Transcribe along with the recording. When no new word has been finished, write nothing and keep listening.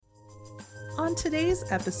On today's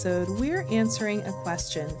episode, we're answering a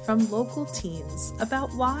question from local teens about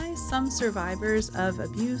why some survivors of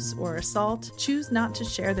abuse or assault choose not to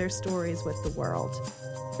share their stories with the world.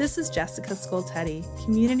 This is Jessica Scoltetti,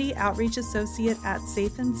 Community Outreach Associate at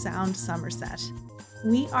Safe and Sound Somerset.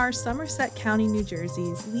 We are Somerset County, New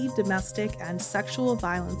Jersey's lead domestic and sexual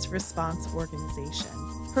violence response organization,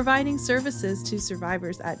 providing services to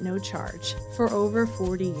survivors at no charge for over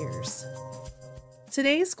 40 years.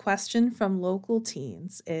 Today's question from local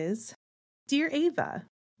teens is, Dear Ava,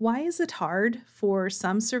 why is it hard for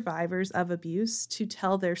some survivors of abuse to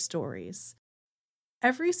tell their stories?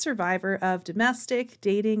 Every survivor of domestic,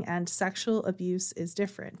 dating, and sexual abuse is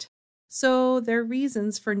different, so their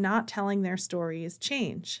reasons for not telling their stories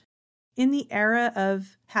change. In the era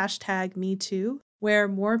of #MeToo, where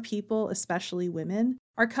more people, especially women,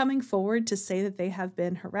 are coming forward to say that they have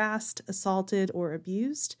been harassed, assaulted, or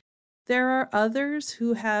abused, there are others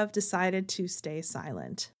who have decided to stay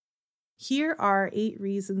silent. Here are 8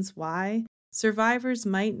 reasons why survivors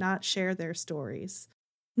might not share their stories.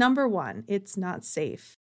 Number 1, it's not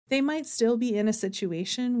safe. They might still be in a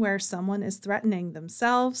situation where someone is threatening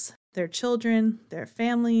themselves, their children, their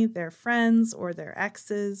family, their friends, or their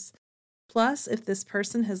exes. Plus, if this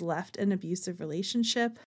person has left an abusive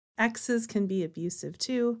relationship, exes can be abusive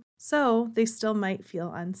too, so they still might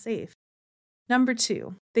feel unsafe. Number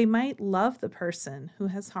 2, they might love the person who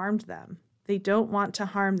has harmed them. They don't want to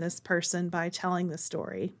harm this person by telling the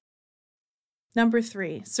story. Number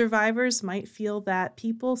 3, survivors might feel that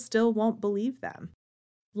people still won't believe them.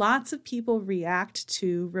 Lots of people react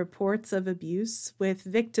to reports of abuse with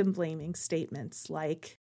victim-blaming statements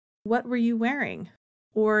like, "What were you wearing?"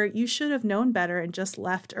 Or "You should have known better and just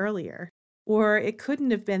left earlier." Or "It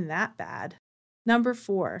couldn't have been that bad." Number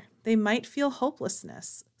 4, they might feel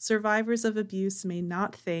hopelessness. Survivors of abuse may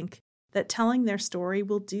not think that telling their story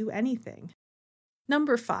will do anything.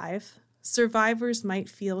 Number 5, survivors might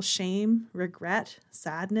feel shame, regret,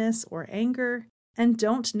 sadness, or anger, and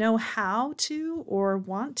don't know how to or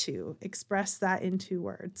want to express that into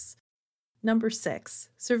words. Number 6,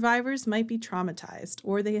 survivors might be traumatized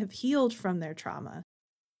or they have healed from their trauma.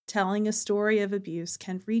 Telling a story of abuse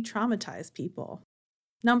can re-traumatize people.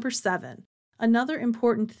 Number 7, another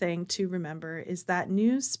important thing to remember is that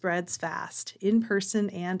news spreads fast, in person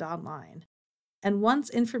and online. And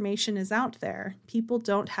once information is out there, people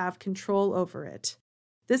don't have control over it.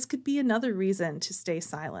 This could be another reason to stay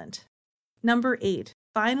silent. Number 8,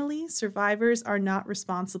 finally, survivors are not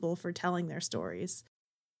responsible for telling their stories.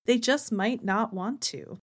 They just might not want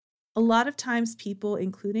to. A lot of times people,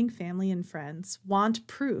 including family and friends, want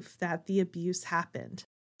proof that the abuse happened.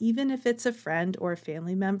 Even if it's a friend or a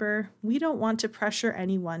family member, we don't want to pressure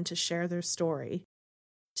anyone to share their story.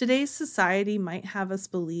 Today's society might have us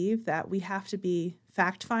believe that we have to be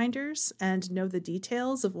fact finders and know the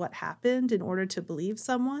details of what happened in order to believe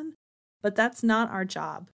someone, but that's not our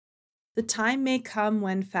job. The time may come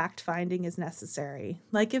when fact finding is necessary,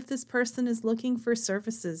 like if this person is looking for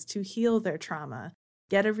services to heal their trauma,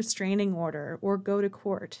 get a restraining order, or go to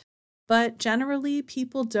court. But generally,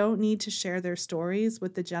 people don't need to share their stories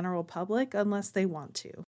with the general public unless they want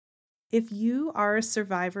to. If you are a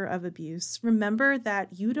survivor of abuse, remember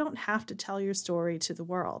that you don't have to tell your story to the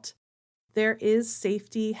world. There is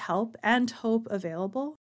safety, help, and hope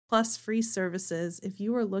available, plus free services if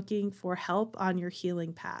you are looking for help on your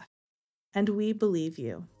healing path. And we believe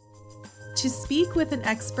you. To speak with an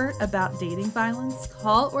expert about dating violence,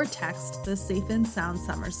 call or text the Safe and Sound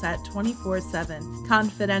Somerset 24/7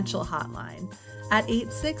 confidential hotline at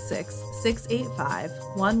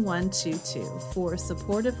 866-685-1122 for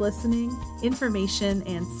supportive listening, information,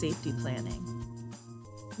 and safety planning.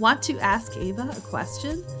 Want to ask Ava a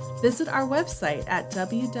question? Visit our website at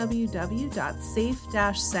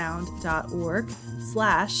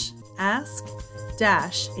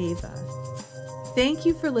www.safe-sound.org/ask-ava. Thank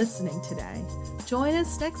you for listening today. Join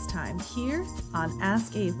us next time here on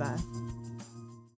Ask Ava.